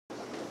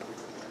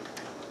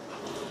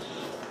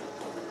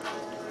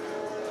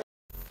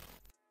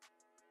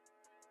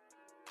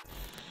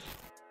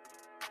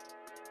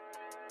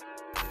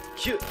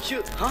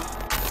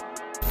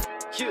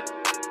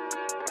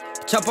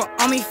Choppa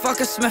on me, fuck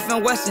a Smith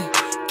 & Wesson.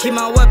 Keep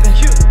my weapon,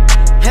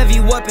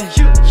 heavy weapon.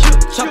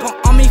 Choppa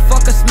on me,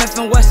 fuck a Smith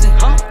 & Wesson.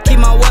 Keep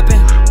my weapon,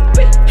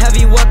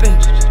 heavy weapon.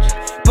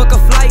 Book a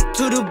flight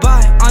to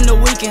Dubai on the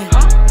weekend.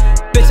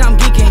 Bitch, I'm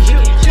geeking.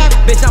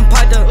 Bitch, I'm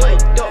piped up.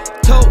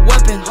 Tote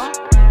weapon,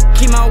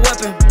 keep my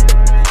weapon.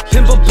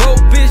 Pimp a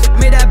broke bitch,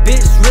 made that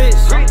bitch rich.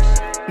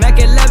 Mac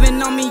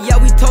 11 on me, yeah,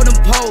 we told them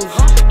pose.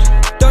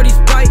 30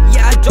 Sprite,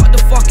 yeah, I dropped the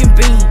fucking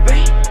bean.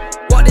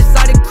 Walked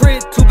inside the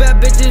crib, two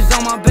bad bitches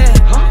on my bed.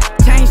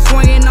 Chain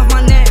swinging off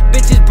my neck,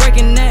 bitches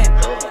breaking neck.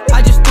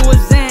 I just threw a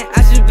Zan,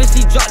 I just bitch,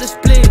 she dropped the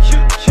split.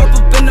 Hop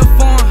up in the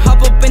phone,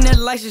 hop up in the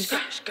license.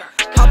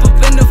 Hop up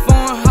in the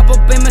phone, hop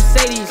up in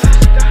Mercedes.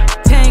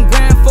 10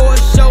 grand for a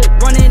show,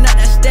 running up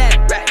that stack.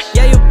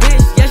 Yeah, your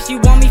bitch, yeah, she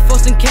want me for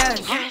some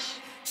cash.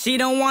 She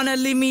don't wanna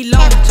leave me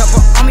alone.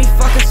 Choppa on me,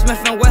 fuck a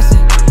Smith & Wesson.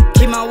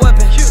 Keep my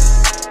weapon,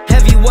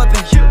 heavy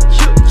weapon.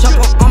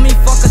 Choppa on me,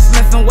 fuck a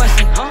Smith &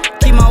 Wesson.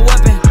 Keep my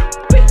weapon,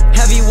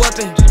 heavy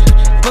weapon.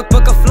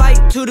 Book a flight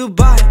to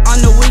Dubai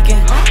on the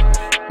weekend.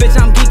 Bitch,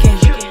 I'm geeking.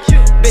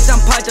 Bitch, I'm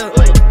piped up.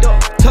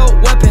 Tote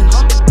weapon,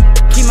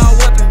 keep my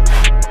weapon.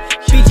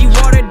 Fiji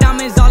water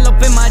diamonds all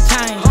up in my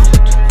chain.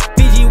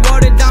 Fiji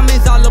water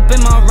diamonds all up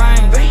in my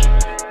ring.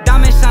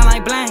 Diamonds shine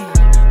like bling.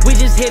 We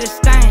just hit a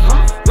stain.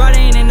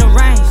 Riding in the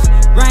Range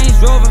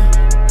Rover.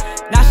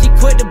 Now she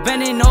quit the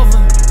bending over.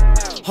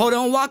 Hold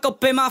on, walk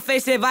up in my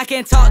face if I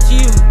can't talk to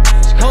you.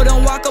 Hold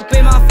on, walk up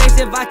in my face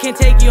if I can't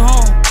take you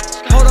home.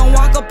 Hold on,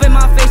 walk up in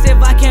my face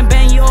if I can't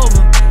bang you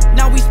over.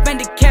 Now we spend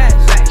the cash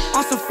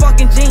on some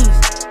fucking jeans,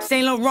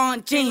 Saint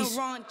Laurent jeans.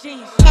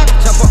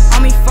 Choppa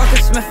on me, fuck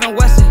a Smith &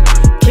 Wesson.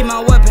 Keep my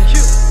weapon,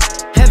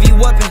 heavy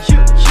weapon.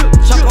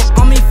 Choppa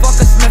on me, fuck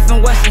a Smith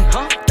 & Wesson.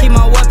 Keep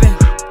my weapon,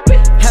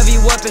 heavy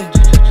weapon.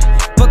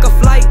 Book a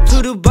flight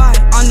to Dubai